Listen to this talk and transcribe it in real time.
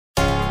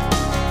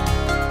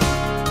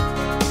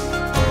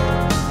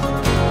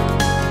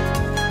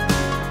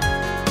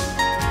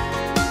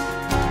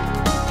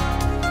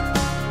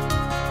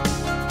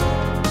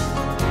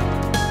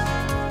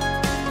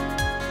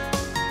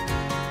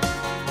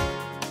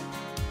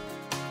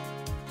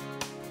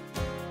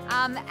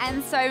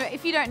And so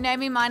if you don't know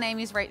me, my name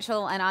is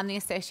Rachel and I'm the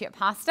Associate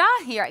Pastor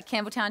here at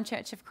Campbelltown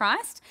Church of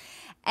Christ.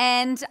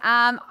 And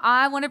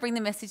I want to bring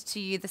the message to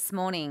you this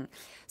morning.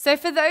 So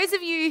for those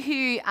of you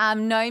who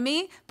know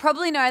me,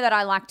 probably know that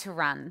I like to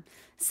run.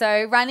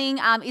 So running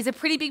is a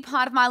pretty big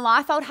part of my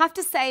life. I would have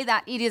to say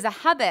that it is a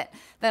habit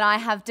that I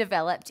have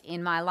developed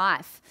in my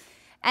life.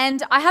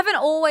 And I haven't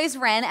always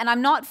ran, and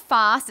I'm not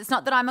fast. It's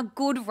not that I'm a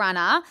good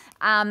runner.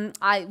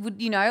 I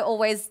would,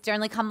 always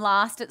generally come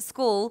last at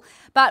school.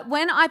 But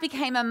when I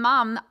became a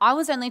mum, I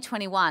was only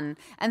 21.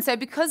 And so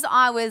because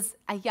I was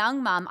a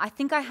young mum, I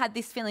think I had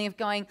this feeling of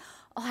going,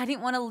 I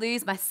didn't want to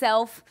lose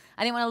myself.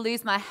 I didn't want to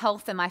lose my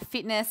health and my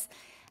fitness.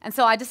 And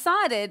so I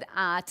decided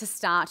to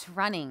start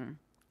running.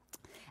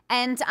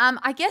 And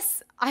I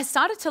guess I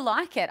started to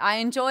like it. I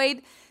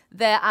enjoyed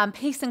the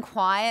peace and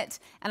quiet,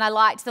 and I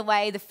liked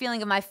the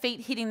feeling of my feet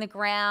hitting the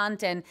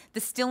ground and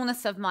the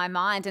stillness of my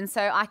mind. And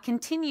so I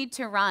continued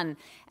to run.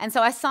 And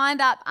so I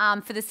signed up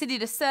for the City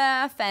to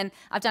Surf, and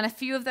I've done a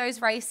few of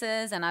those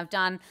races, and I've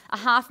done a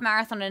half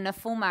marathon and a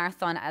full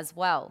marathon as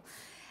well.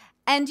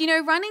 And,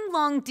 running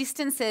long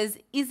distances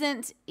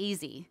isn't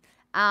easy.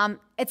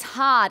 It's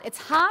hard. It's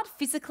hard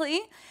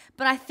physically,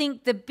 but I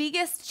think the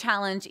biggest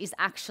challenge is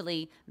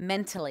actually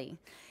mentally.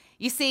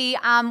 You see,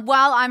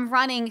 while I'm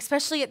running,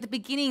 especially at the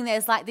beginning,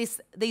 there's like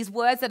these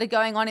words that are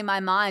going on in my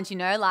mind, you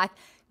can't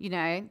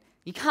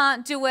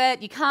do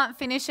it, you can't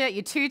finish it,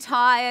 you're too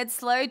tired,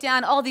 slow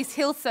down, this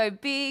hill's so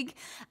big.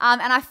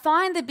 And I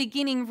find the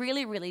beginning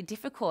really, really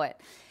difficult.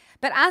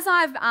 But as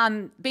I've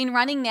been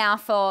running now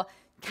for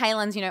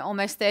Kaylin's,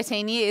 almost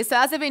 13 years. So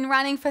as I've been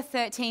running for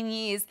 13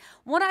 years,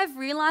 what I've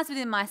realized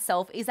within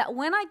myself is that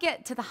when I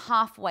get to the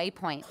halfway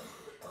point,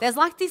 there's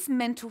like this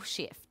mental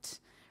shift.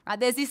 Right?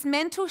 There's this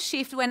mental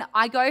shift when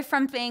I go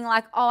from being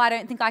like, I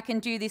don't think I can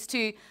do this,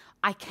 to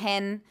I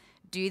can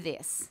do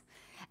this.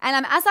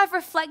 And as I've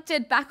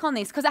reflected back on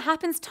this, because it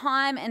happens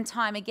time and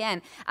time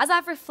again, as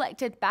I've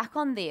reflected back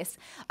on this,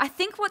 I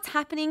think what's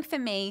happening for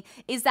me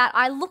is that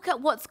I look at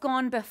what's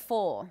gone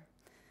before.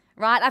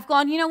 Right? I've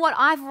gone,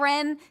 I've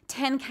ran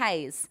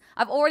 10Ks.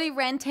 I've already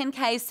ran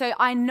 10Ks, so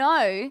I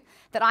know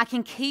that I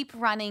can keep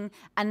running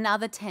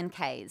another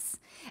 10Ks.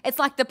 It's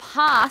like the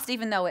past,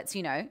 even though it's,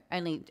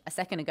 only a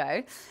second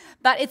ago,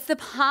 but it's the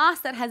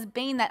past that has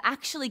been that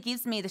actually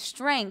gives me the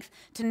strength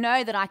to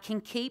know that I can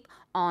keep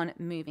on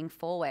moving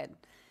forward.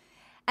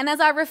 And as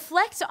I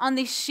reflect on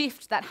this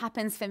shift that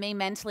happens for me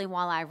mentally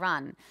while I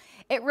run,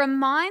 it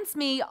reminds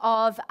me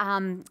of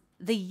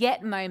the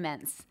yet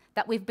moments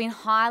that we've been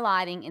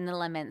highlighting in the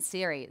Lament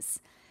series.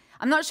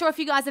 I'm not sure if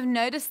you guys have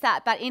noticed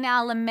that, but in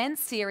our Lament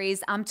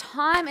series,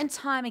 time and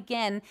time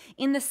again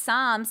in the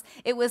Psalms,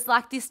 it was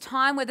like this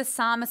time where the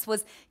psalmist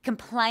was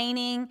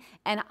complaining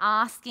and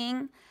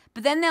asking,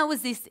 but then there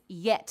was this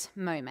yet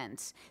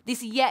moment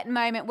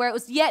where it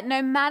was yet,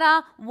 no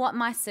matter what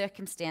my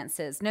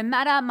circumstances, no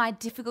matter my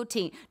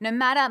difficulty, no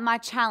matter my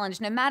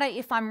challenge, no matter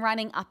if I'm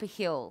running up a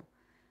hill,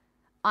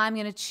 I'm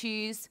going to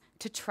choose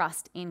to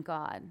trust in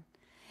God.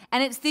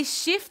 And it's this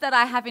shift that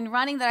I have in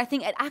running that I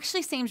think it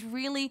actually seems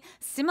really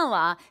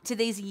similar to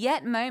these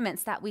yet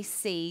moments that we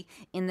see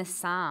in the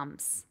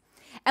Psalms.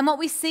 And what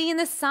we see in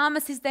the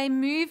psalmists is they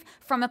move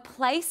from a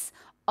place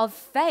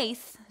of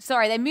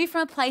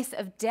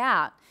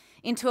doubt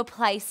into a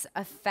place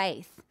of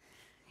faith.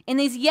 In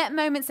these yet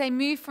moments, they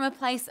move from a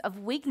place of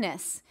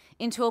weakness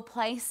into a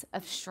place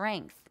of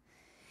strength.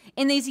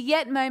 In these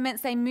yet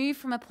moments, they move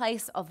from a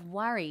place of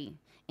worry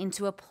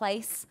into a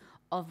place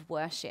of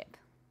worship.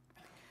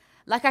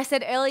 Like I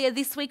said earlier,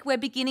 this week we're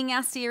beginning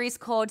our series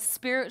called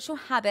Spiritual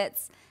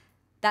Habits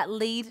That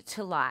Lead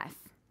to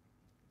Life.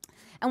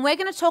 And we're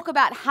going to talk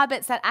about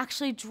habits that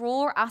actually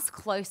draw us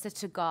closer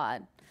to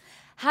God.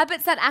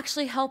 Habits that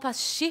actually help us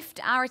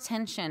shift our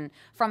attention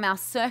from our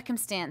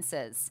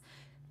circumstances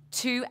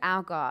to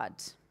our God.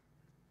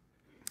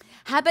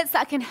 Habits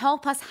that can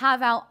help us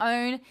have our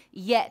own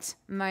yet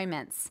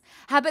moments.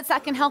 Habits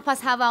that can help us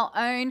have our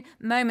own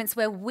moments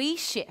where we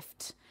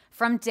shift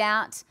from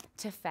doubt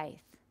to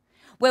faith.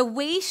 Where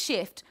we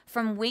shift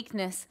from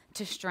weakness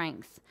to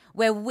strength,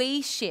 where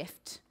we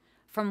shift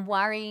from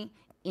worry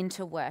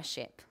into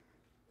worship.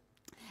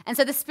 And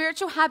so the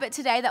spiritual habit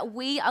today that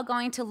we are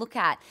going to look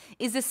at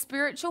is the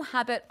spiritual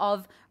habit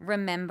of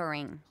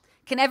remembering.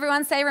 Can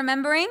everyone say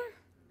remembering?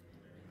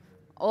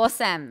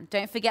 Awesome.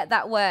 Don't forget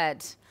that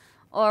word.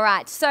 All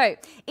right. So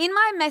in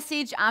my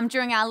message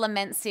during our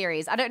Lament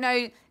series, I don't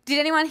know, did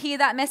anyone hear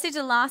that message,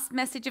 the last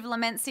message of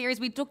Lament series?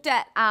 We looked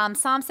at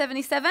Psalm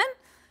 77.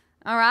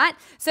 All right.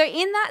 So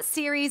in that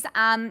series,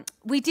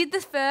 we did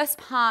the first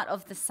part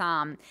of the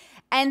psalm.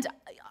 And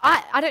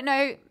I don't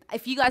know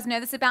if you guys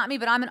know this about me,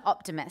 but I'm an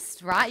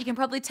optimist, right? You can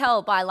probably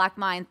tell by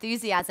my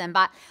enthusiasm,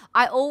 but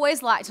I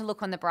always like to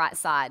look on the bright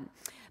side.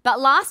 But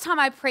last time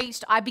I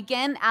preached, I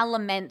began our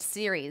Lament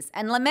series.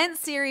 And Lament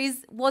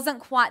series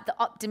wasn't quite the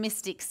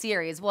optimistic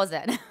series, was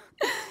it?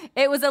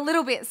 It was a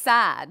little bit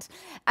sad.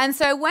 And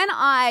so when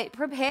I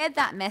prepared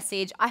that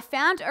message, I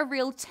found a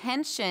real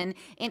tension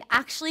in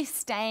actually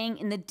staying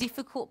in the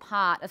difficult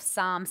part of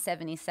Psalm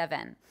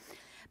 77.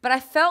 But I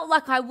felt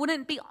like I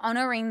wouldn't be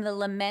honoring the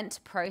lament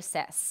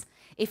process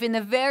if in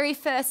the very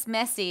first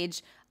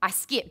message I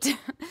skipped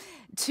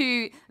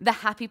to the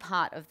happy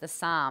part of the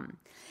psalm.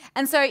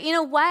 And so in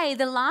a way,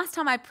 the last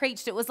time I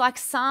preached, it was like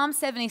Psalm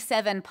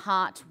 77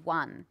 part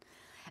 1.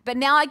 But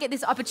now I get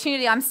this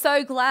opportunity. I'm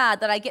so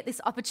glad that I get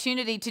this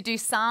opportunity to do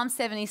Psalm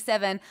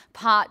 77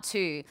 part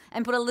 2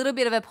 and put a little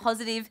bit of a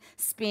positive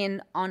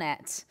spin on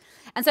it.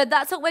 And so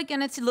that's what we're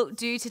going to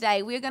do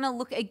today. We're going to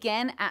look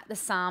again at the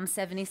Psalm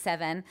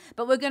 77,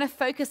 but we're going to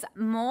focus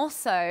more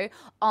so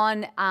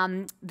on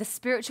the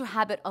spiritual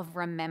habit of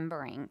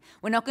remembering.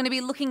 We're not going to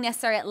be looking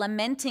necessarily at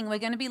lamenting. We're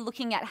going to be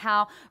looking at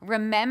how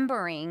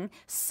remembering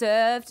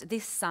served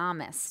this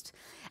psalmist.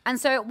 And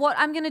so what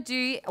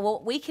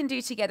we can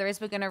do together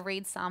is we're going to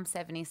read Psalm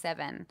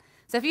 77.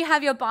 So if you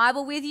have your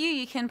Bible with you,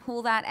 you can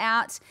pull that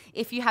out.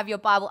 If you have your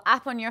Bible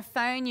app on your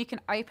phone, you can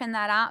open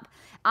that up.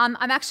 I'm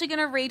actually going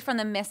to read from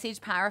the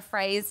Message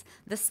paraphrase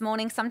this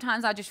morning.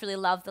 Sometimes I just really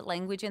love the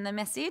language in the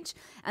Message.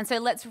 And so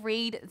let's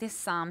read this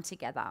psalm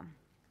together.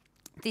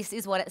 This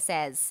is what it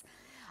says.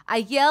 I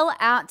yell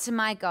out to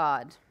my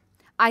God.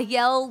 I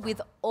yell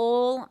with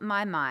all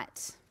my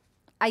might.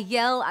 I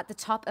yell at the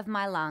top of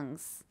my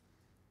lungs.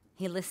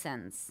 He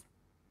listens.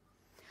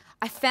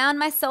 I found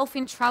myself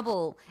in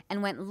trouble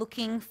and went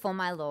looking for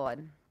my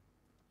Lord.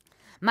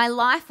 My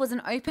life was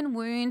an open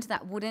wound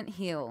that wouldn't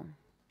heal.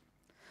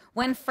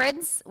 When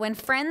friends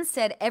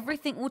said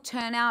everything will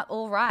turn out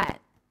all right,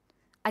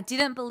 I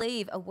didn't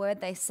believe a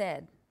word they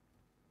said.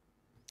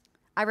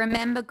 I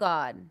remember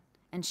God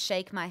and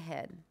shake my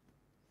head.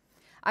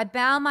 I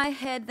bow my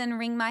head, then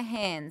wring my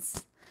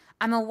hands.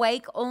 I'm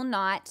awake all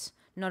night,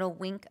 not a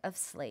wink of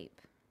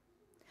sleep.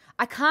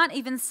 I can't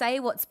even say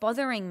what's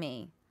bothering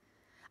me.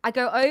 I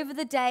go over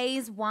the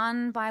days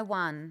one by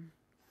one.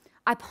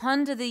 I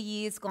ponder the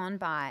years gone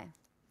by.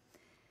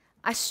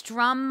 I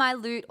strum my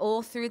lute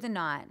all through the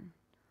night,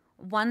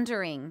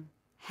 wondering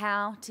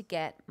how to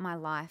get my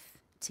life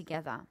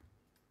together.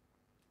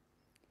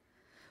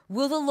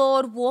 Will the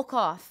Lord walk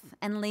off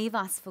and leave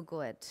us for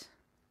good?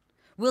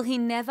 Will he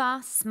never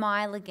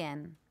smile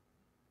again?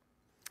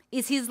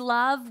 Is his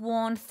love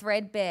worn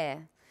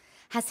threadbare?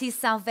 Has his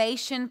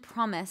salvation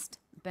promised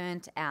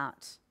burnt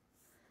out?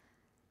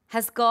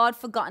 Has God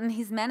forgotten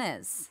his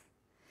manners?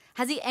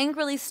 Has he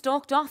angrily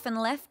stalked off and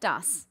left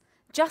us?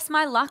 Just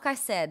my luck, I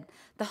said.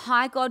 The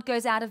high God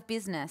goes out of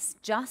business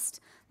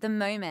just the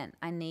moment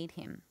I need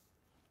him.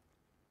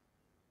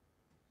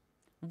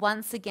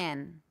 Once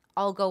again,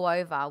 I'll go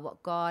over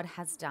what God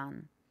has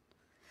done.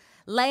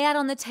 Lay out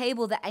on the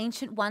table the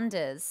ancient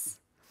wonders.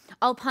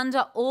 I'll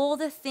ponder all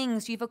the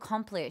things you've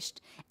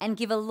accomplished and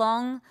give a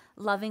long,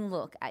 loving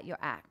look at your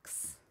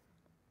acts.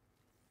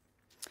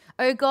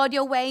 O God,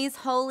 your way is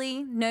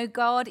holy. No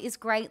God is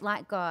great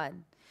like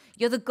God.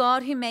 You're the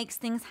God who makes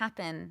things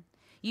happen.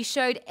 You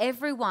showed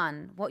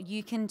everyone what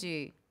you can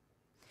do.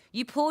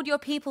 You pulled your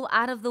people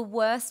out of the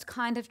worst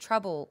kind of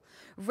trouble,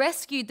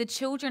 rescued the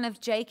children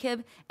of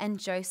Jacob and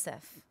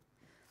Joseph.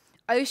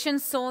 Ocean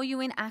saw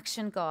you in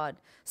action, God,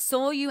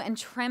 saw you and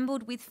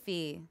trembled with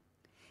fear.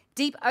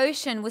 Deep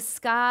ocean was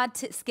scared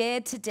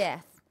to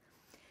death.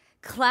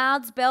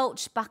 Clouds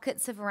belched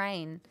buckets of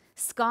rain.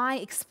 Sky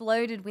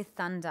exploded with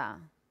thunder.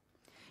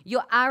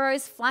 Your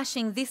arrows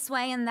flashing this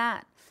way and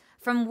that.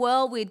 From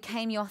whirlwind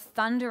came your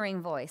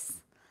thundering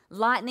voice.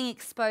 Lightning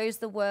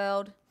exposed the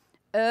world.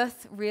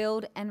 Earth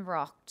reeled and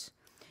rocked.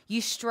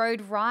 You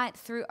strode right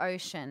through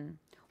ocean,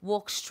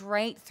 walked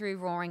straight through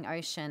roaring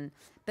ocean,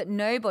 but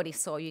nobody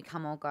saw you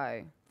come or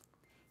go.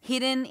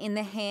 Hidden in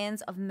the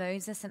hands of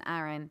Moses and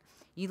Aaron,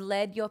 you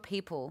led your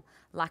people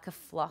like a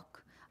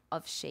flock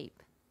of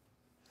sheep.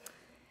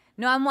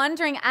 Now, I'm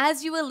wondering,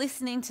 as you were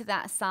listening to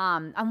that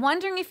psalm, I'm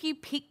wondering if you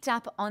picked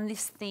up on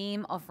this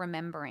theme of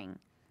remembering.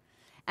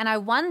 And I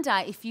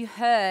wonder if you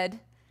heard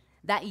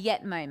that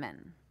yet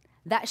moment,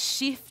 that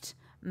shift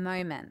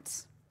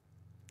moment.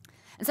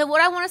 And so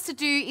what I want us to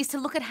do is to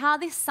look at how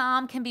this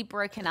psalm can be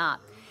broken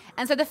up.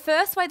 And so the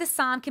first way the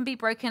psalm can be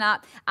broken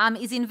up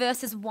is in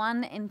verses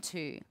 1 and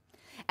 2.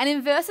 And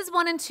in verses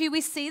 1 and 2,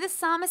 we see the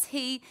psalmist,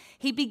 he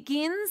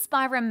begins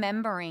by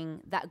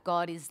remembering that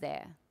God is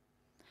there.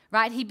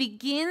 Right? He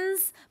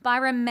begins by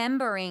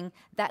remembering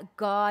that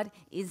God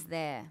is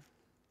there.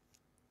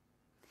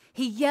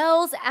 He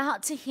yells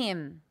out to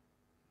him,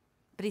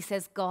 but he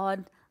says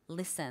God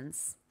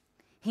listens.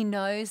 He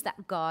knows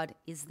that God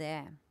is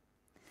there.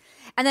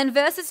 And then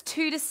verses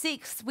 2 to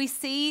 6, we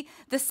see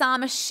the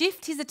psalmist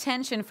shift his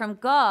attention from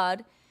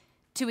God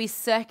to his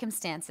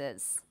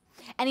circumstances.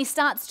 And he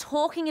starts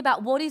talking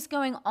about what is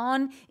going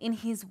on in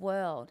his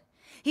world.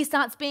 He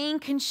starts being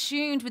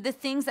consumed with the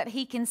things that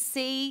he can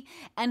see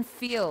and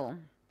feel.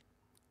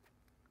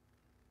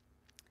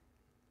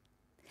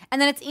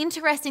 And then it's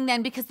interesting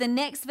then because the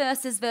next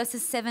verses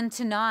 7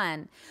 to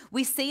 9,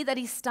 we see that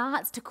he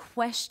starts to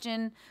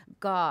question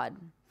God.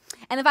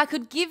 And if I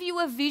could give you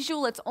a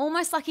visual, it's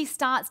almost like he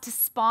starts to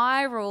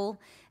spiral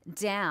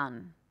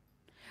down,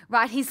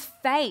 right? His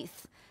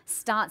faith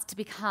starts to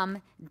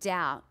become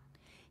doubt.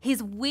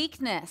 His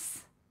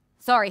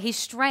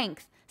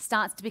strength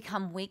starts to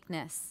become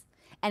weakness,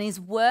 and his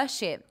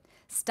worship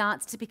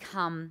starts to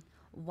become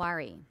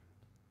worry.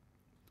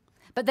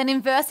 But then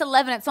in verse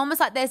 11, it's almost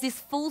like there's this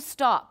full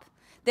stop.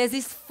 There's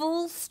this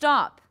full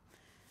stop.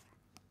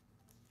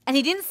 And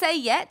he didn't say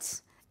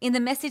yet. In the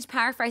Message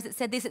paraphrase, it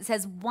said this. It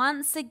says,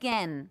 once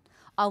again,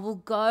 I will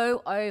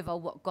go over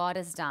what God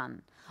has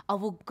done. I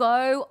will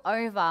go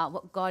over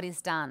what God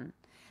has done.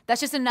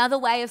 That's just another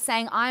way of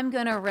saying, I'm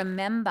going to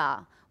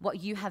remember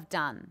what you have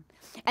done.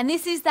 And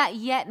this is that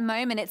yet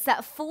moment. It's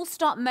that full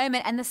stop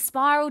moment, and the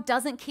spiral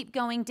doesn't keep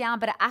going down,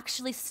 but it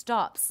actually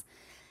stops.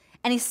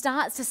 And he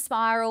starts to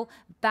spiral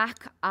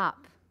back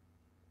up.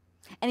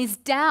 And his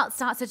doubt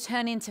starts to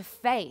turn into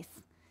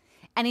faith.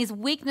 And his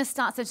weakness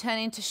starts to turn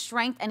into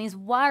strength, and his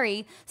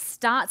worry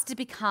starts to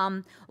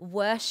become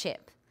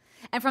worship.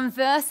 And from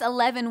verse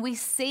 11, we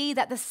see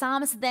that the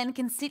psalmist then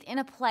can sit in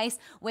a place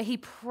where he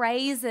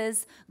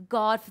praises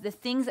God for the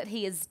things that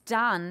he has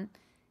done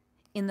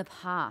in the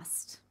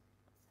past.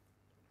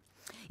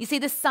 You see,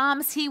 the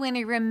psalmist here, when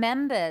he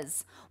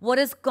remembers what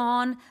has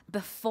gone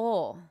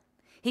before,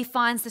 he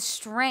finds the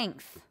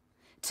strength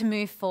to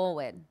move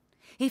forward.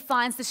 He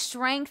finds the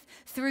strength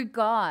through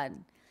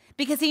God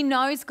because he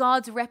knows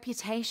God's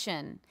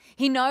reputation.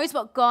 He knows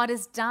what God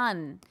has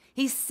done.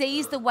 He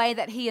sees the way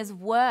that he has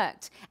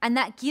worked, and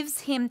that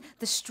gives him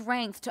the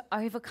strength to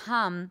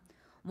overcome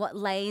what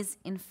lays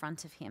in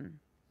front of him.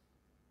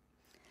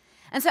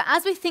 And so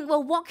as we think,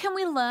 well, what can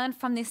we learn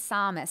from this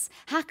psalmist?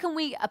 How can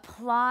we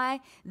apply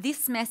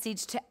this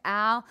message to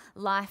our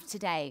life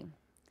today?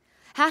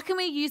 How can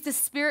we use the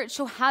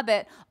spiritual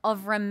habit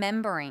of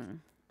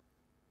remembering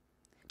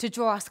to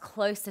draw us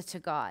closer to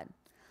God?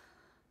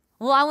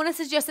 Well, I want to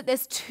suggest that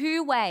there's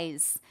two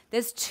ways.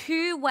 There's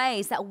two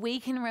ways that we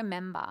can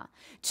remember.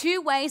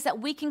 Two ways that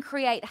we can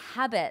create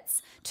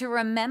habits to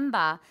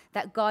remember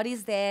that God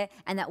is there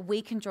and that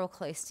we can draw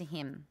close to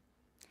him.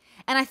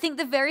 And I think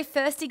the very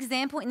first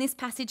example in this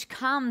passage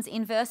comes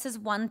in verses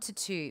 1 to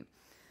 2.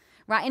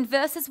 Right? In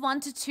verses 1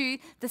 to 2,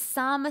 the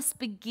psalmist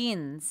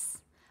begins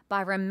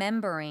by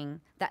remembering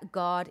that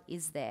God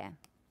is there.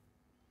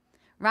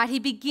 Right? He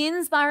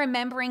begins by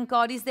remembering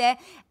God is there.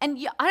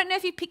 And I don't know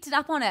if you picked it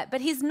up on it,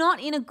 but he's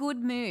not in a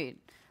good mood.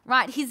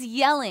 Right? He's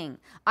yelling.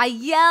 I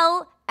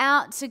yell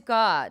out to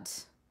God.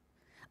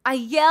 I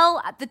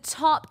yell at the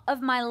top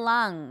of my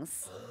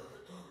lungs.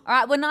 All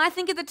right, when I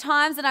think of the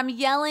times that I'm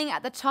yelling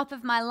at the top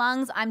of my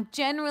lungs, I'm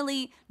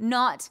generally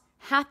not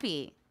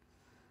happy.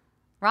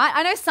 Right?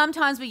 I know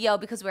sometimes we yell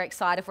because we're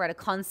excited if we're at a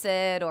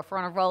concert or if we're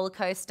on a roller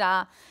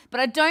coaster, but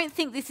I don't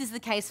think this is the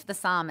case for the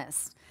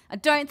psalmist. I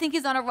don't think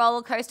he's on a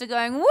roller coaster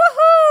going,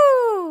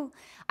 woohoo!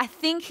 I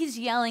think he's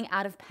yelling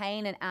out of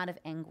pain and out of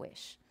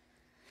anguish.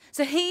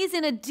 So he's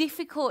in a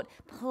difficult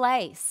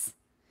place.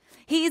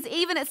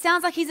 It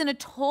sounds like he's in a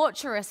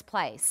torturous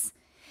place.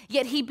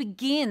 Yet he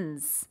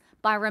begins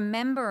by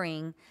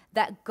remembering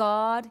that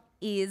God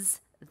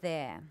is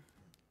there.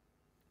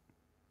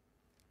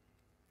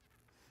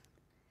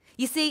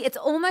 You see, it's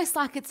almost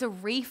like it's a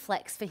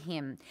reflex for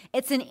him.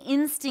 It's an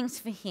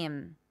instinct for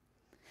him.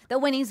 That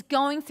when he's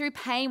going through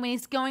pain, when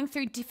he's going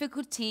through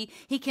difficulty,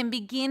 he can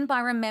begin by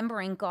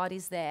remembering God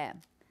is there.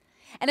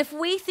 And if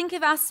we think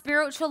of our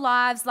spiritual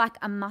lives like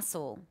a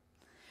muscle,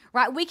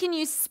 right, we can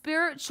use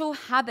spiritual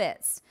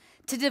habits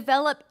to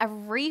develop a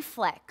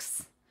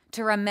reflex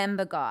to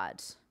remember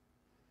God.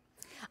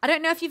 I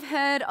don't know if you've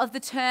heard of the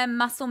term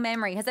muscle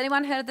memory. Has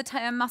anyone heard of the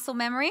term muscle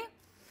memory?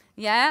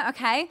 Yeah,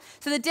 okay.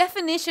 So the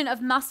definition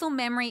of muscle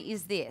memory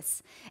is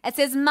this. It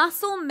says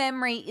muscle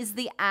memory is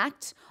the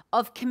act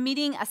of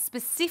committing a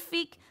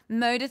specific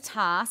motor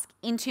task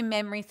into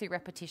memory through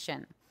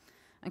repetition.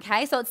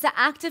 Okay, so it's the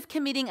act of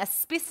committing a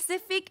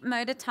specific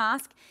motor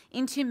task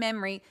into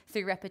memory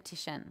through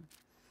repetition.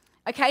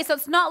 Okay, so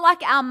it's not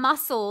like our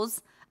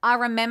muscles are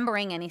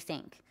remembering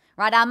anything,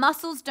 right? Our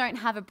muscles don't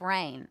have a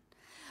brain.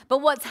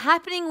 But what's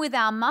happening with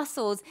our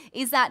muscles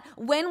is that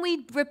when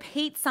we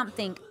repeat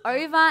something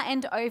over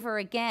and over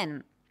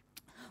again,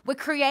 we're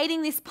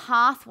creating this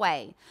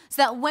pathway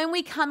so that when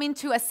we come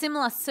into a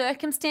similar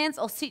circumstance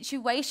or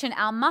situation,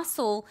 our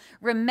muscle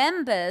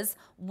remembers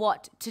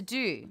what to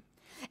do.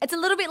 It's a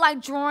little bit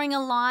like drawing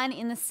a line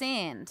in the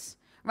sand,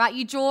 right?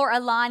 You draw a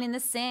line in the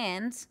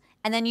sand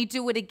and then you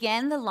do it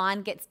again, the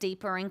line gets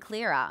deeper and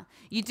clearer.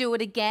 You do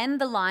it again,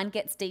 the line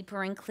gets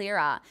deeper and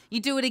clearer. You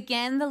do it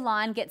again, the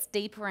line gets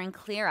deeper and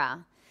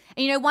clearer.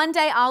 And one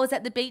day I was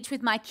at the beach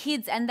with my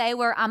kids and they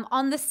were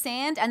on the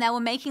sand and they were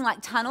making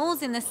like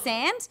tunnels in the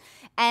sand,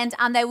 and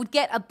they would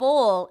get a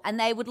ball and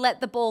they would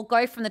let the ball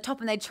go from the top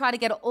and they'd try to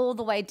get it all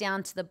the way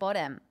down to the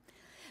bottom.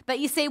 But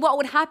you see, what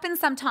would happen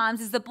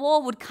sometimes is the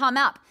ball would come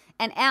up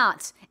and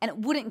out and it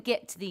wouldn't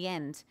get to the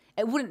end.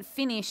 It wouldn't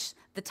finish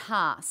the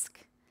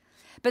task.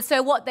 But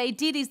so what they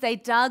did is they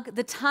dug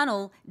the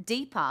tunnel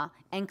deeper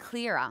and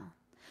clearer.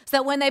 So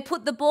that when they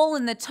put the ball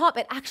in the top,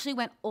 it actually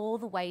went all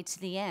the way to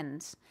the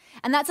end.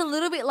 And that's a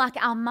little bit like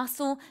our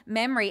muscle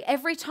memory.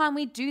 Every time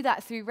we do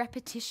that through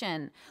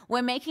repetition,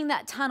 we're making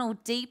that tunnel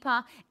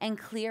deeper and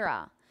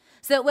clearer.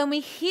 So that when we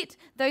hit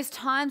those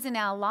times in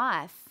our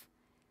life,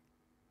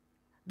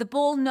 The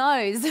ball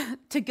knows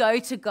to go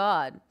to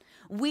God.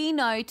 We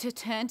know to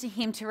turn to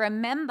him, to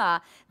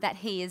remember that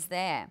he is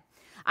there.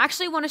 I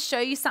actually want to show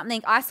you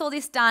something. I saw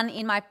this done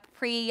in my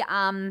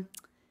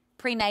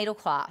prenatal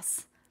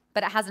class,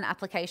 but it has an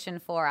application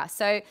for us.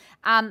 So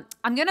I'm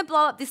going to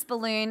blow up this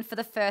balloon for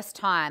the first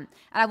time,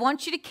 and I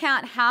want you to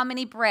count how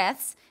many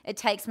breaths it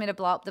takes me to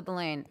blow up the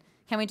balloon.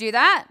 Can we do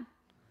that?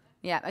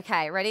 Yeah,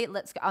 okay, ready?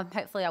 Let's go.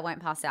 Hopefully I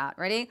won't pass out.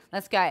 Ready?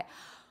 Let's go.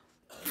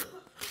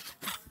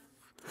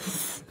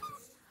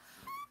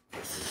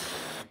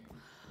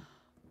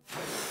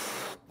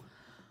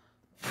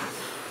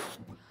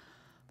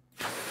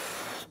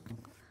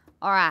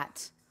 All right,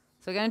 so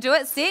we're going to do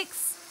it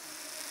 6.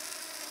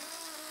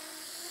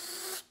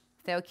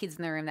 If there were kids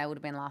in the room, they would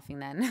have been laughing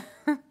then.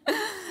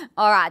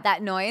 All right,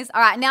 that noise.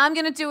 All right, now I'm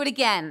going to do it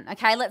again.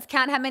 Okay, let's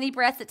count how many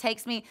breaths it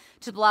takes me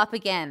to blow up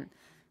again.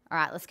 All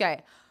right, let's go.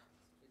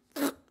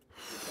 Do you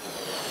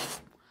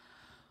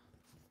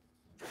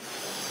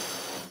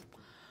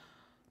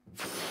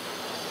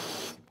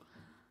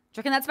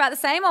reckon that's about the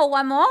same, or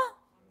one more?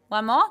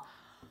 One more?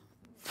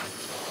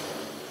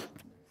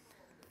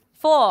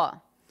 4.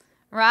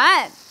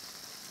 Right?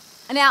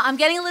 Now, I'm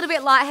getting a little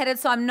bit lightheaded,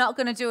 so I'm not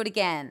going to do it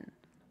again.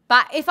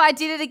 But if I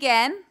did it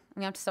again, I'm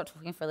going to have to stop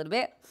talking for a little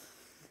bit.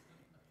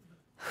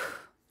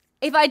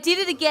 If I did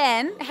it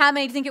again, how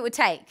many do you think it would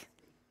take?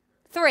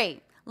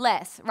 3,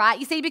 less, right?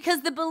 You see,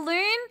 because the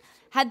balloon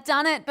had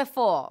done it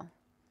before.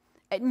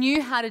 It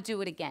knew how to do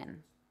it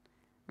again,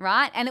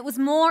 right? And it was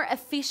more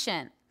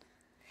efficient.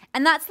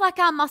 And that's like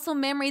our muscle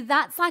memory.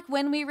 That's like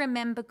when we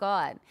remember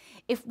God.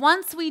 If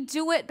once we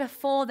do it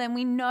before, then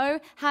we know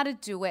how to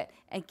do it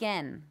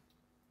again.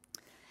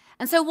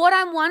 And so what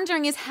I'm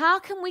wondering is, how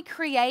can we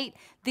create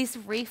this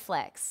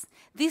reflex,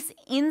 this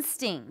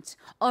instinct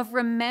of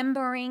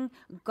remembering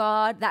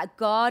God, that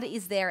God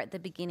is there at the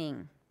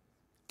beginning?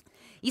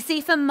 You see,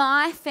 for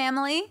my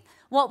family,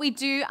 what we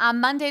do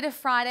Monday to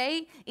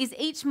Friday is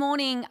each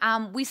morning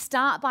we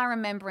start by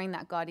remembering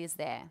that God is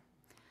there.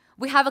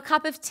 We have a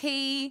cup of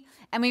tea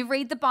and we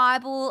read the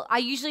Bible. I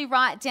usually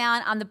write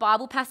down the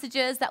Bible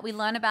passages that we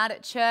learn about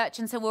at church,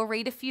 and so we'll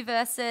read a few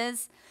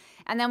verses,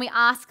 and then we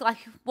ask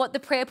what the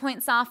prayer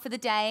points are for the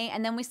day,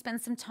 and then we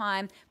spend some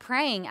time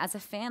praying as a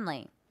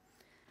family.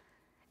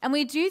 And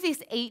we do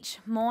this each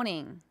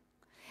morning.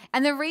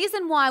 And the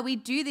reason why we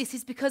do this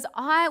is because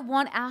I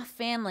want our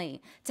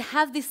family to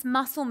have this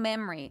muscle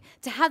memory,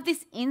 to have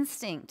this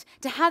instinct,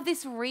 to have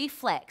this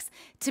reflex,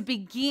 to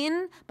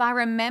begin by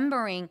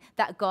remembering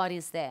that God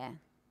is there.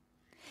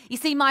 You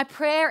see, my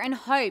prayer and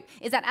hope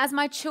is that as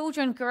my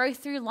children grow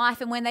through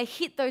life and when they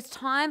hit those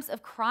times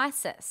of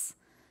crisis,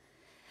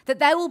 that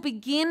they will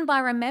begin by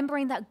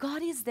remembering that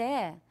God is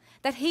there,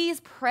 that he is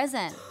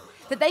present,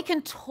 that they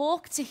can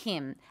talk to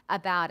him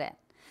about it,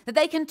 that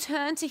they can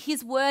turn to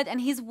his word, and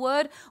his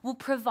word will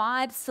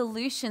provide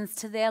solutions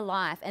to their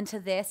life and to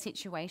their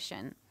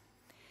situation.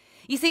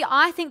 You see,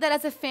 I think that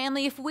as a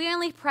family, if we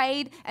only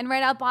prayed and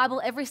read our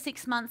Bible every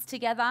 6 months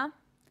together,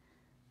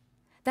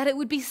 that it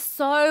would be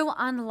so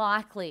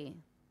unlikely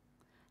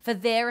for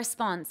their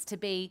response to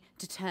be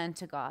to turn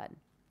to God.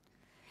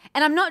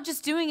 And I'm not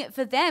just doing it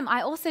for them,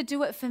 I also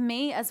do it for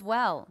me as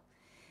well.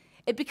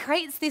 It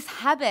creates this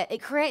habit,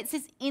 it creates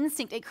this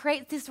instinct, it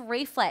creates this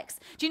reflex.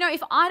 Do you know,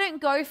 if I don't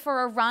go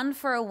for a run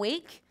for a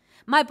week,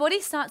 my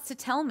body starts to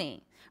tell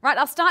me, right?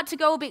 I'll start to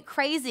go a bit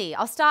crazy.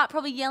 I'll start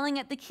probably yelling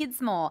at the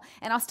kids more,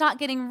 and I'll start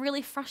getting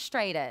really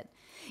frustrated.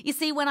 You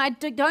see, when I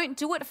don't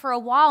do it for a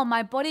while,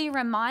 my body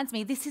reminds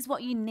me, this is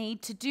what you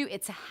need to do.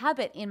 It's a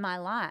habit in my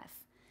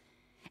life.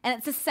 And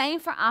it's the same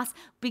for us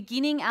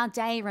beginning our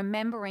day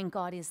remembering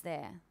God is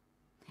there.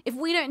 If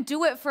we don't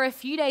do it for a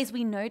few days,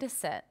 we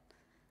notice it.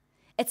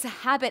 It's a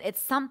habit.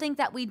 It's something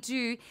that we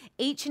do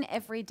each and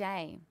every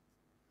day.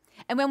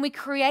 And when we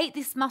create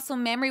this muscle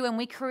memory, when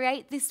we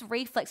create this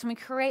reflex, when we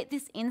create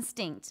this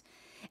instinct,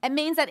 it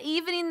means that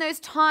even in those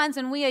times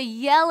when we are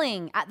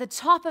yelling at the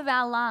top of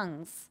our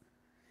lungs,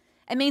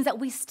 it means that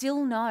we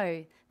still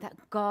know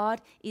that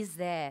God is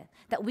there,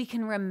 that we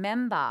can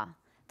remember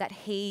that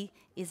he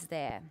is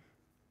there.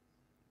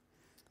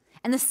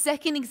 And the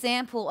second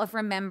example of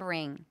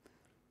remembering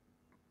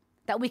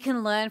that we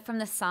can learn from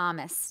the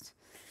psalmist,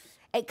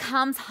 it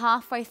comes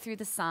halfway through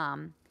the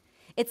psalm.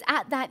 It's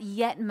at that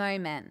yet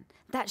moment,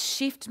 that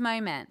shift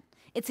moment.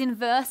 It's in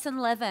verse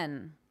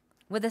 11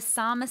 where the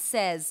psalmist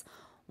says,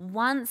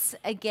 once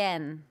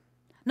again,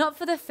 not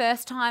for the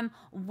first time,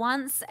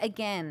 once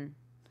again,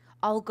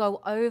 I'll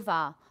go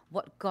over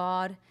what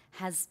God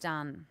has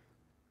done.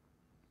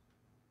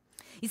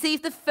 You see,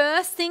 if the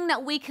first thing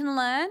that we can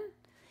learn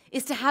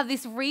is to have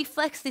this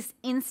reflex, this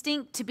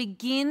instinct to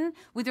begin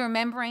with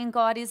remembering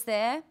God is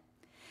there,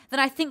 then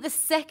I think the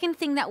second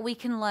thing that we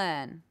can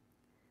learn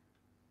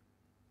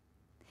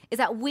is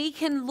that we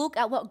can look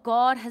at what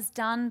God has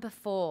done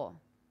before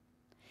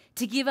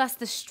to give us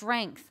the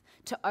strength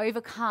to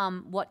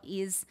overcome what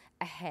is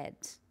ahead.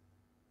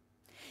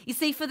 You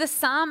see, for the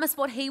psalmist,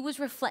 what he was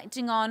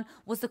reflecting on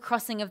was the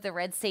crossing of the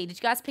Red Sea. Did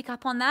you guys pick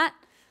up on that?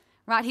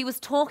 Right? He was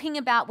talking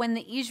about when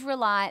the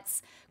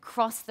Israelites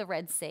crossed the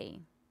Red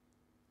Sea.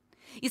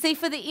 You see,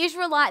 for the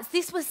Israelites,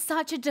 this was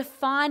such a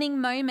defining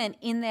moment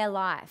in their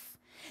life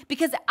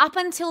because up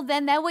until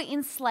then, they were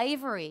in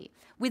slavery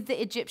with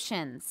the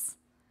Egyptians,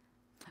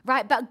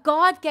 right? But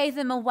God gave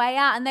them a way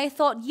out and they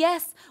thought,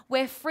 yes,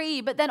 we're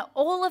free. But then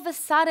all of a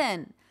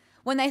sudden,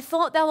 when they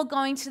thought they were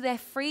going to their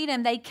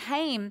freedom, they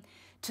came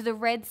to the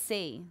Red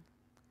Sea.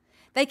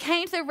 They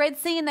came to the Red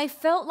Sea and they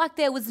felt like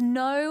there was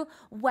no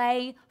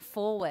way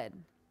forward.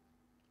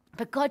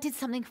 But God did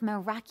something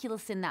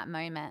miraculous in that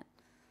moment,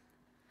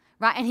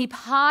 right? And he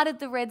parted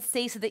the Red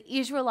Sea so the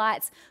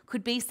Israelites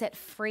could be set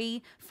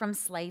free from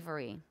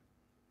slavery.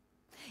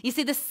 You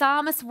see, the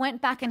psalmist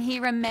went back and he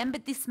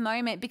remembered this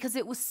moment because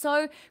it was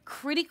so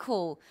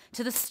critical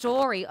to the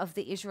story of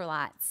the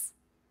Israelites.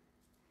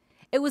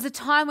 It was a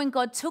time when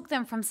God took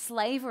them from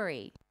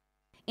slavery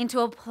into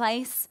a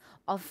place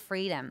of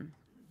freedom.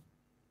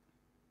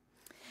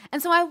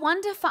 And so I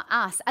wonder for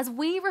us, as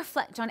we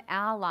reflect on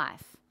our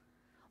life,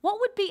 what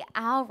would be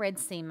our Red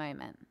Sea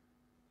moment?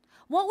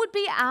 What would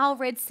be our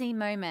Red Sea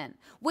moment?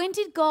 When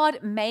did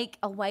God make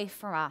a way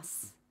for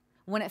us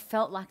when it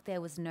felt like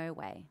there was no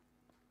way?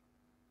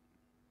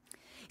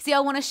 See, I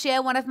want to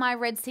share one of my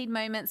Red Sea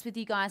moments with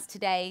you guys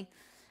today.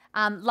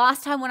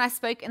 Last time when I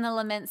spoke in the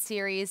Lament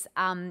series,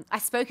 I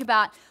spoke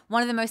about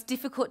one of the most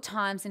difficult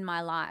times in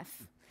my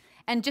life.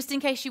 And just in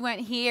case you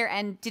weren't here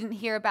and didn't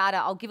hear about it,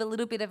 I'll give a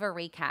little bit of a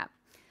recap.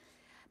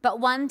 But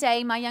one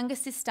day, my younger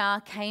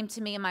sister came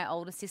to me and my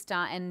older sister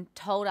and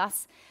told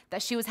us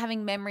that she was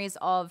having memories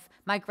of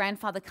my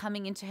grandfather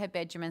coming into her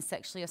bedroom and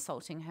sexually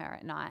assaulting her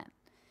at night.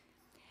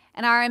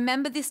 And I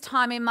remember this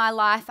time in my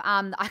life,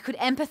 I could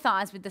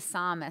empathize with the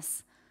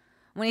psalmist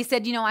when he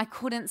said, I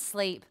couldn't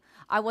sleep.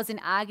 I was in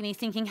agony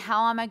thinking,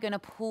 how am I going to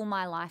pull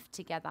my life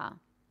together?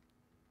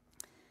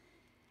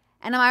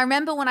 And I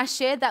remember when I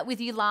shared that with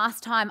you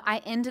last time,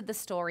 I ended the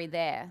story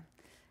there.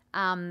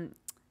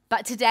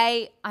 But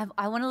today,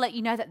 I want to let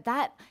you know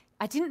that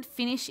I didn't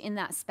finish in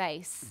that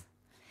space.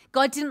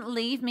 God didn't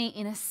leave me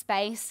in a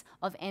space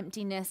of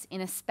emptiness, in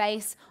a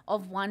space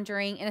of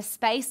wondering, in a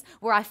space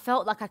where I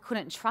felt like I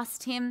couldn't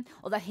trust him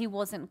or that he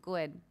wasn't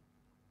good.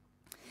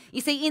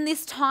 You see, in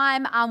this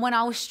time when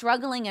I was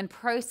struggling and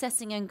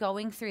processing and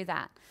going through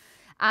that,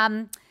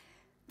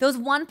 there was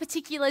one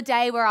particular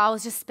day where I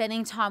was just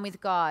spending time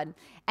with God,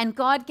 and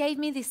God gave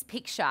me this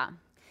picture.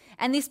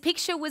 And this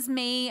picture was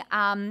me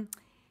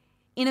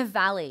in a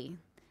valley.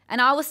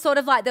 And I was sort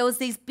of like, there was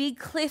these big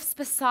cliffs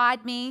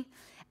beside me,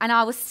 and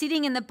I was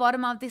sitting in the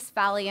bottom of this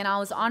valley, and I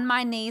was on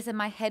my knees and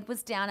my head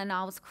was down and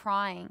I was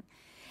crying.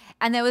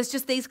 And there was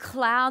just these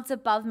clouds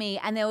above me,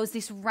 and there was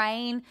this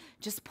rain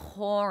just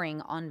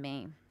pouring on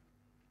me.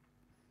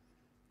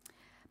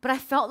 But I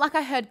felt like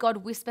I heard God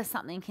whisper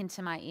something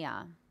into my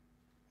ear.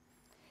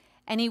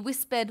 And he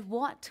whispered,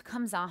 what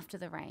comes after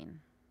the rain?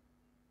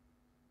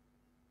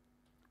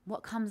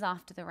 What comes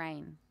after the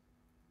rain?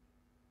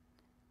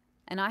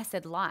 And I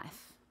said,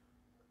 life.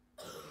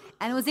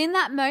 And it was in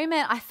that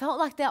moment, I felt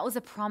like that was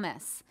a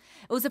promise.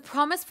 It was a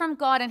promise from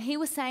God, and he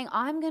was saying,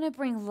 I'm going to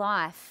bring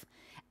life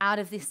out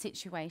of this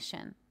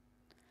situation.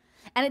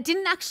 And it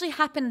didn't actually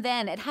happen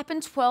then. It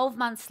happened 12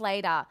 months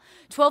later.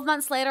 12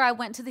 months later, I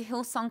went to the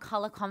Hillsong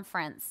Colour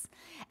Conference,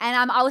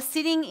 and I was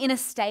sitting in a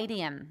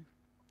stadium.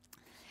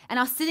 And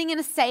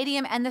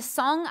the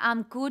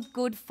song Good,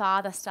 Good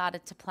Father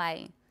started to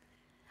play.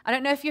 I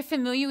don't know if you're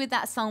familiar with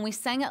that song. We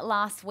sang it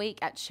last week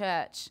at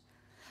church.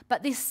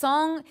 But this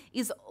song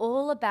is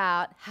all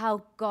about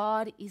how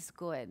God is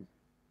good.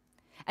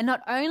 And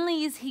not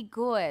only is he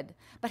good,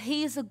 but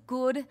he is a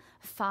good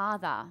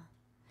father.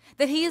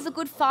 That he is a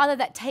good father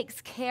that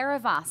takes care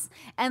of us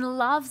and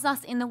loves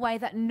us in the way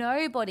that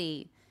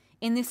nobody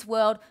in this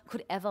world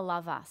could ever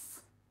love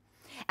us.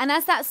 And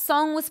as that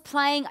song was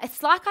playing,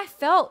 it's like I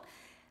felt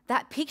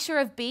that picture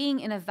of being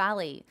in a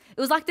valley.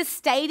 It was like the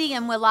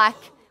stadium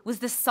was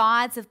the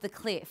sides of the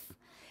cliff.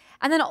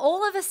 And then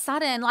all of a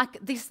sudden,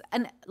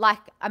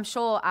 I'm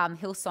sure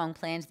Hillsong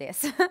planned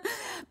this,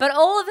 but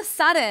all of a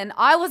sudden,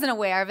 I wasn't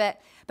aware of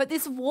it, but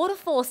this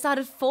waterfall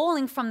started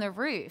falling from the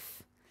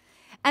roof.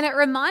 And it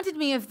reminded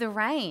me of the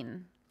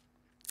rain.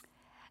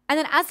 And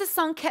then as the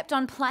song kept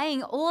on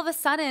playing, all of a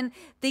sudden,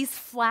 these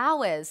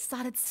flowers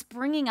started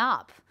springing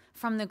up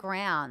from the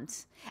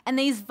ground. And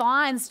these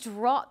vines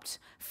dropped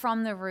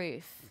from the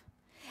roof.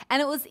 And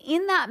it was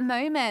in that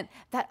moment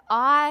that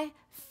I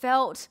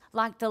felt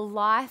like the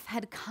life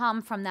had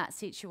come from that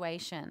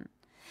situation.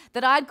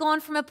 That I'd gone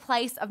from a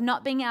place of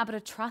not being able to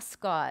trust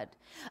God,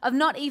 of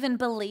not even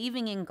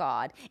believing in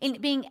God,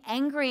 in being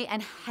angry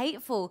and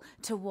hateful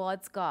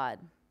towards God,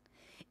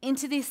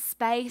 into this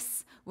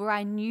space where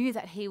I knew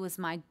that he was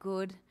my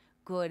good,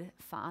 good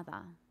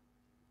father.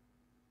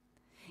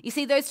 You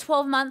see, those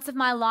 12 months of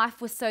my life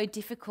were so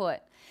difficult,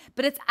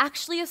 but it's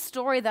actually a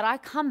story that I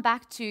come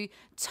back to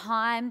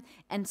time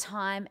and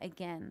time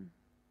again.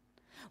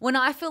 When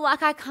I feel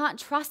like I can't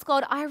trust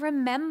God, I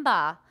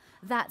remember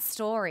that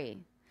story.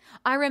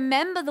 I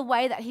remember the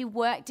way that he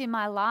worked in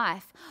my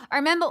life. I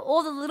remember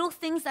all the little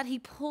things that he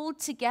pulled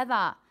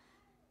together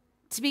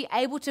to be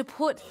able to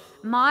put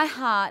my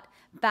heart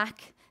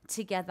back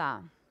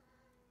together.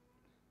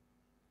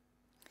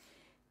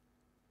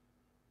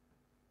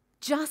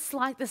 just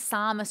like the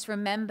psalmist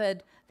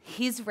remembered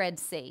his Red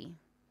Sea.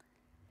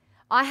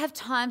 I have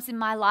times in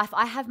my life,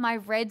 I have my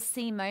Red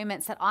Sea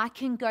moments that I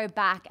can go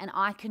back and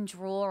I can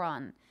draw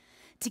on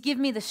to give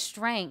me the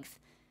strength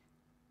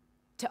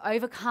to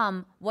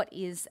overcome what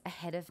is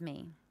ahead of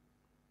me.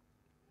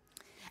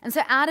 And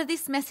so out of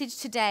this message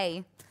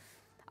today,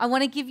 I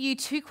want to give you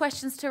 2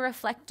 questions to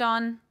reflect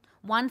on,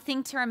 1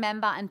 thing to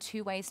remember, and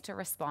 2 ways to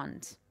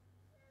respond.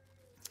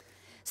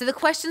 So the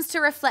questions to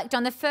reflect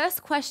on, the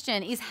first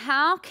question is,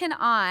 how can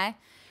I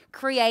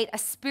create a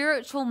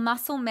spiritual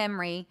muscle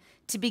memory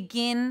to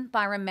begin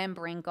by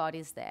remembering God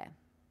is there?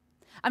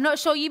 I'm not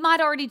sure, you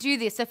might already do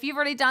this. So if you've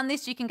already done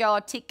this, you can go,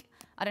 tick.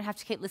 I don't have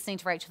to keep listening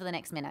to Rachel for the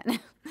next minute.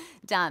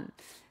 Done.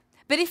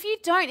 But if you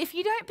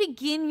don't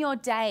begin your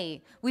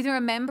day with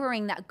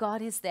remembering that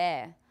God is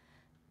there,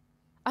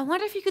 I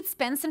wonder if you could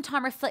spend some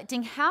time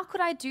reflecting, how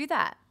could I do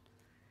that?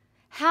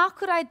 How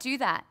could I do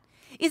that?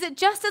 Is it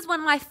just as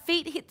when my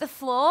feet hit the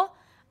floor,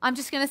 I'm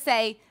just going to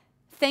say,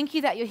 thank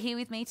you that you're here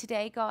with me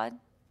today, God?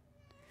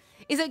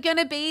 Is it going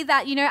to be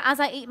that, as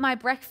I eat my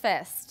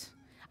breakfast,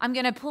 I'm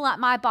going to pull out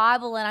my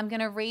Bible and I'm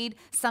going to read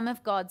some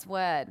of God's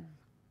word?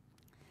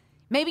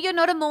 Maybe you're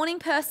not a morning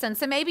person,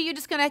 so maybe you're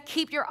just going to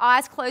keep your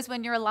eyes closed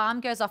when your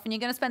alarm goes off and you're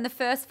going to spend the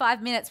first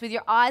 5 minutes with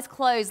your eyes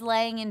closed,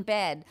 laying in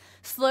bed,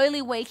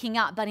 slowly waking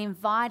up, but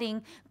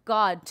inviting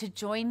God to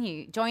join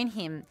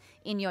him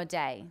in your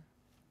day.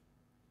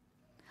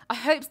 I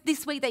hope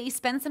this week that you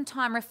spend some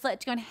time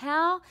reflecting on,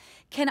 how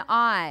can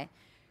I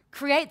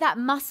create that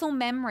muscle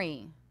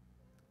memory,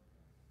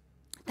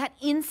 that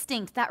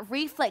instinct, that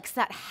reflex,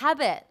 that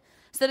habit,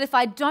 so that if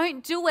I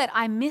don't do it,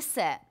 I miss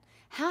it.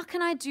 How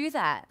can I do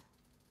that?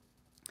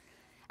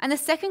 And the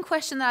second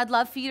question that I'd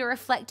love for you to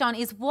reflect on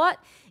is, what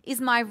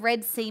is my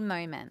Red Sea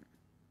moment?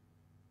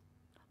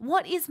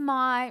 What is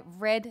my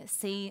Red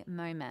Sea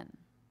moment?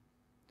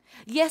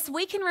 Yes,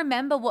 we can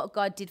remember what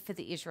God did for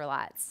the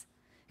Israelites,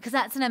 because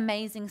that's an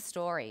amazing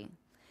story.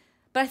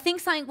 But I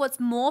think what's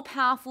more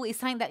powerful is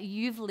something that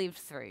you've lived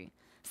through,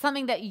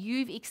 something that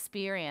you've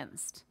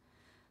experienced.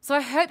 So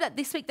I hope that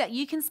this week that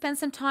you can spend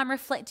some time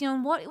reflecting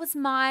on, what was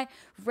my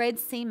Red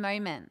Sea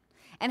moment,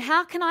 and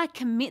how can I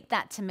commit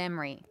that to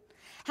memory?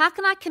 How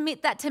can I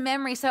commit that to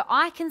memory so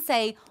I can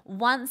say,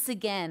 once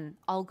again,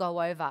 I'll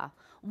go over.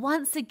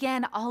 Once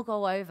again, I'll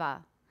go over.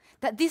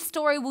 That this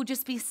story will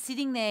just be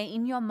sitting there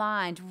in your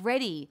mind,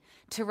 ready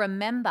to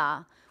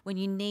remember when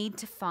you need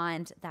to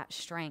find that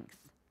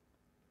strength.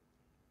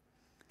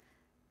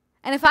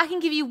 And if I can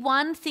give you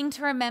one thing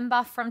to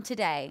remember from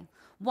today,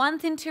 one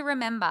thing to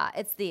remember,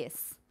 it's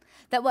this: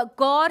 that what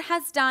God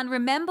has done,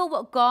 remember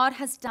what God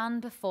has done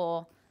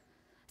before,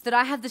 so that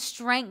I have the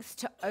strength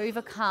to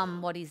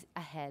overcome what is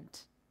ahead.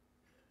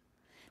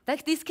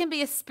 That this can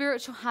be a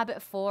spiritual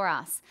habit for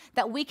us,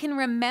 that we can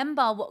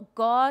remember what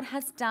God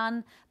has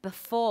done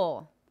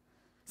before,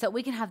 so that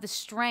we can have the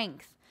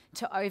strength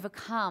to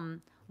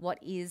overcome what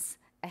is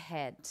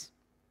ahead.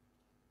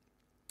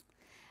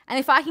 And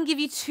if I can give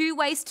you 2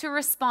 ways to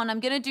respond, I'm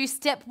going to do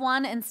step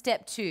 1 and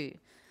step 2.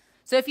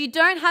 So if you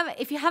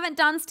haven't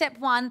done step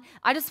 1,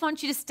 I just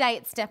want you to stay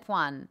at step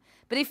 1.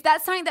 But if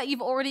that's something that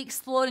you've already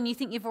explored and you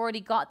think you've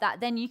already got that,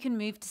 then you can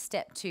move to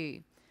step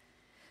 2.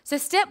 So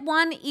step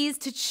 1 is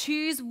to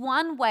choose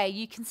one way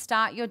you can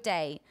start your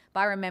day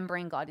by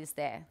remembering God is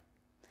there.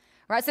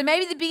 Right? So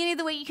maybe at the beginning of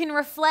the week you can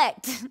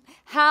reflect,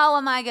 how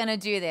am I going to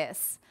do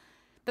this?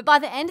 But by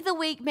the end of the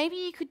week, maybe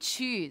you could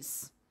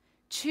choose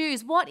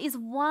what is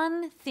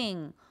one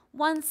thing,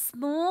 one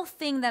small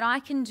thing that I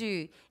can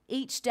do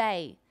each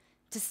day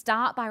to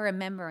start by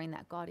remembering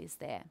that God is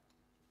there.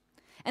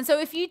 And so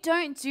if you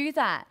don't do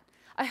that,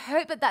 I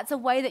hope that that's a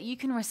way that you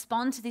can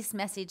respond to this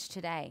message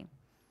today.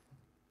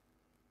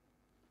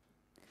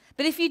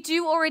 But if you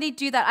do already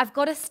do that, I've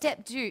got a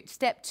step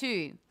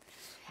 2,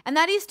 and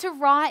that is to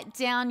write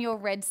down your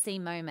Red Sea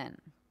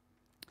moment.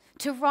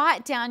 To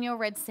write down your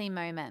Red Sea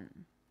moment.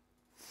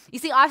 You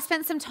see, I've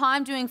spent some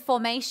time doing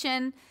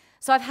formation,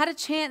 so I've had a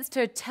chance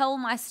to tell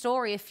my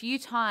story a few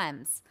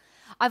times.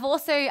 I've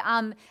also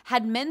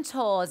had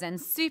mentors and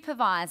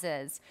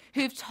supervisors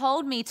who've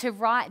told me to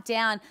write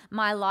down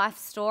my life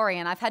story,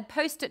 and I've had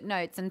post-it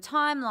notes and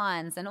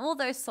timelines and all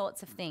those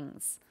sorts of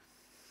things.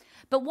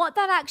 But what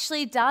that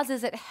actually does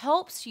is it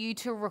helps you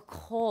to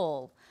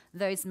recall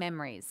those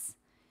memories.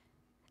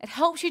 It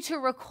helps you to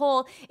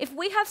recall. If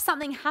we have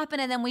something happen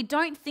and then we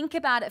don't think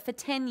about it for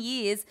 10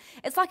 years,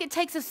 it's like it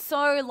takes us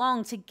so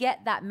long to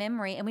get that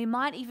memory, and we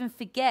might even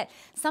forget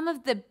some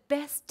of the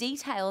best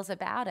details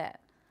about it.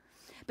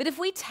 But if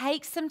we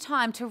take some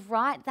time to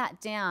write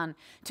that down,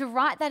 to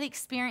write that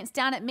experience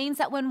down, it means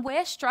that when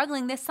we're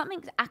struggling, there's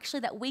something actually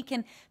that we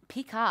can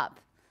pick up.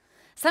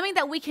 Something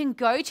that we can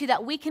go to,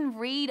 that we can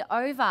read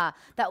over,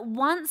 that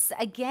once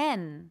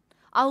again,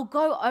 I'll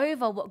go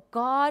over what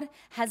God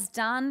has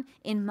done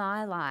in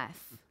my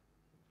life.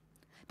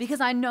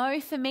 Because I know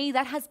for me,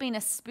 that has been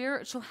a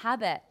spiritual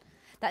habit.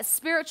 That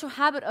spiritual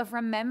habit of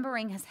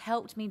remembering has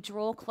helped me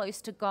draw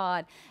close to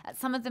God at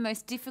some of the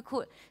most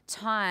difficult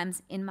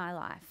times in my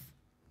life.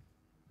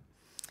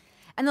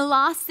 And the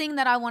last thing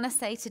that I want to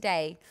say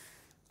today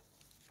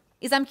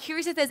is I'm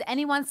curious if there's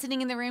anyone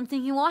sitting in the room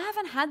thinking, well, I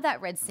haven't had that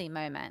Red Sea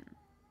moment.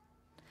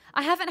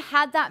 I haven't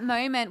had that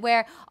moment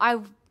where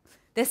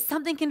there's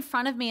something in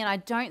front of me and I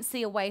don't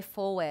see a way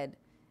forward,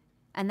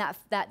 and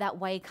that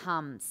way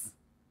comes.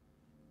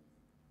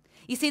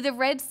 You see, the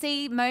Red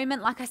Sea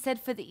moment, like I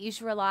said, for the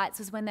Israelites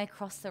was when they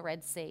crossed the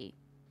Red Sea.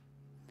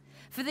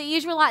 For the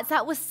Israelites,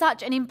 that was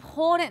such an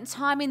important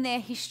time in their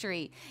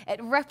history.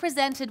 It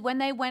represented when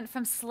they went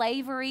from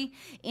slavery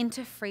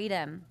into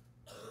freedom.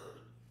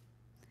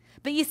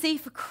 But you see,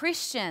 for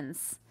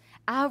Christians,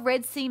 our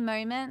Red Sea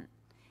moment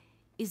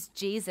is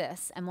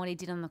Jesus and what he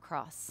did on the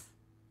cross.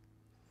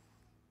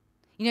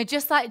 You know,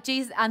 just like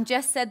Jesus,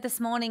 Jess said this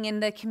morning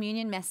in the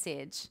communion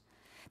message,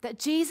 that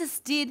Jesus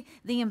did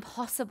the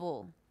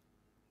impossible.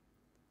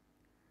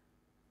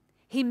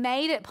 He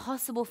made it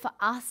possible for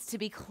us to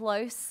be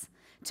close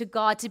to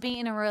God, to be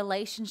in a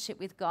relationship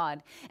with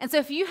God. And so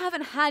if you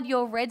haven't had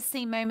your Red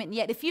Sea moment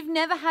yet, if you've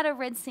never had a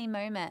Red Sea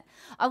moment,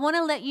 I want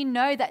to let you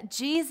know that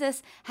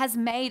Jesus has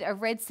made a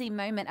Red Sea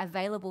moment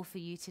available for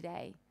you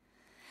today.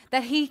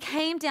 That he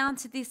came down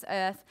to this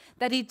earth,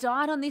 that he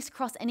died on this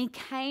cross, and he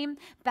came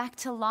back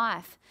to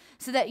life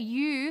so that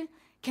you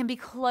can be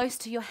close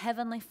to your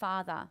heavenly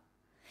Father.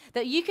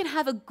 That you can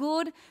have a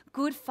good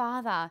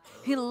Father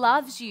who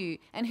loves you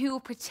and who will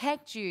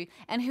protect you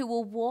and who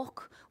will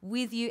walk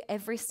with you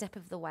every step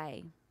of the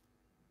way.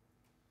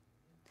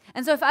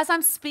 And so as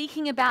I'm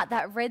speaking about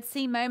that Red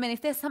Sea moment,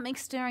 if there's something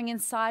stirring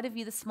inside of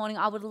you this morning,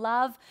 I would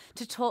love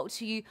to talk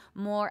to you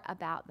more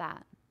about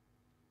that.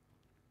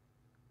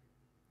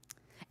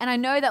 And I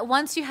know that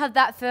once you have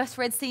that first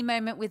Red Sea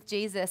moment with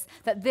Jesus,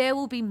 that there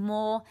will be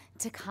more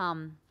to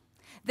come.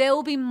 There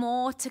will be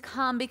more to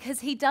come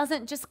because he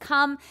doesn't just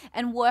come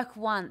and work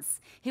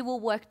once. He will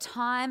work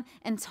time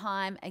and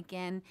time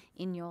again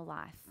in your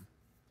life.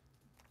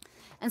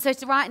 And so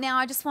right now,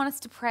 I just want us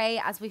to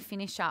pray as we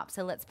finish up.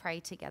 So let's pray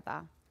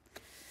together.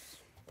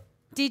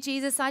 Dear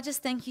Jesus, I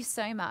just thank you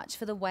so much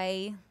for the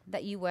way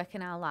that you work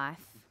in our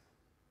life.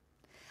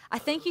 I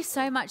thank you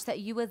so much that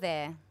you were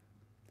there.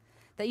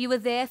 That you were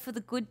there for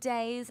the good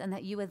days and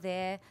that you were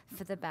there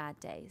for the bad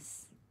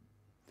days.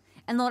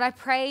 And Lord, I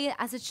pray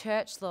as a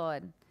church,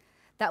 Lord,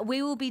 that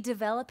we will be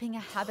developing a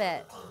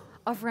habit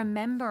of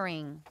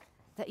remembering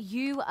that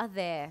you are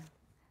there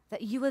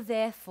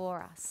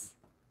for us.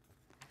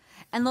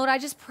 And Lord, I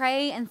just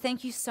pray and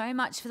thank you so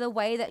much for the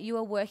way that you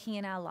are working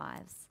in our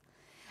lives.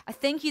 I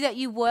thank you that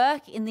you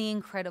work in the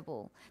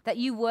incredible, that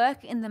you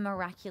work in the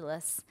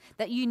miraculous,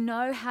 that you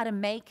know how to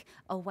make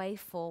a way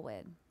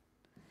forward.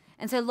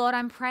 And so, Lord,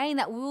 I'm praying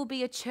that we will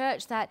be a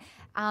church that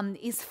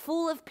is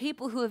full of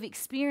people who have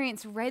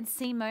experienced Red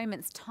Sea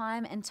moments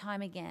time and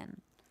time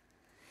again.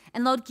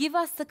 And Lord, give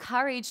us the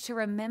courage to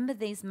remember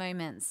these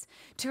moments,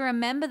 to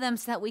remember them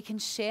so that we can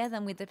share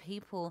them with the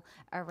people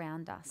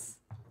around us.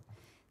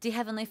 Dear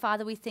Heavenly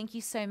Father, we thank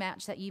you so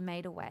much that you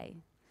made a way,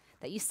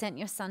 that you sent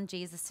your son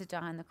Jesus to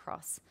die on the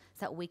cross so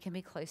that we can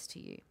be close to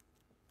you.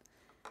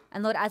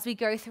 And Lord, as we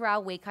go through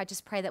our week, I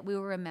just pray that we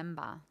will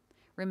remember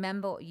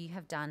what you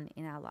have done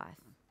in our life.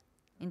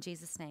 In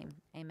Jesus' name,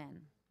 amen.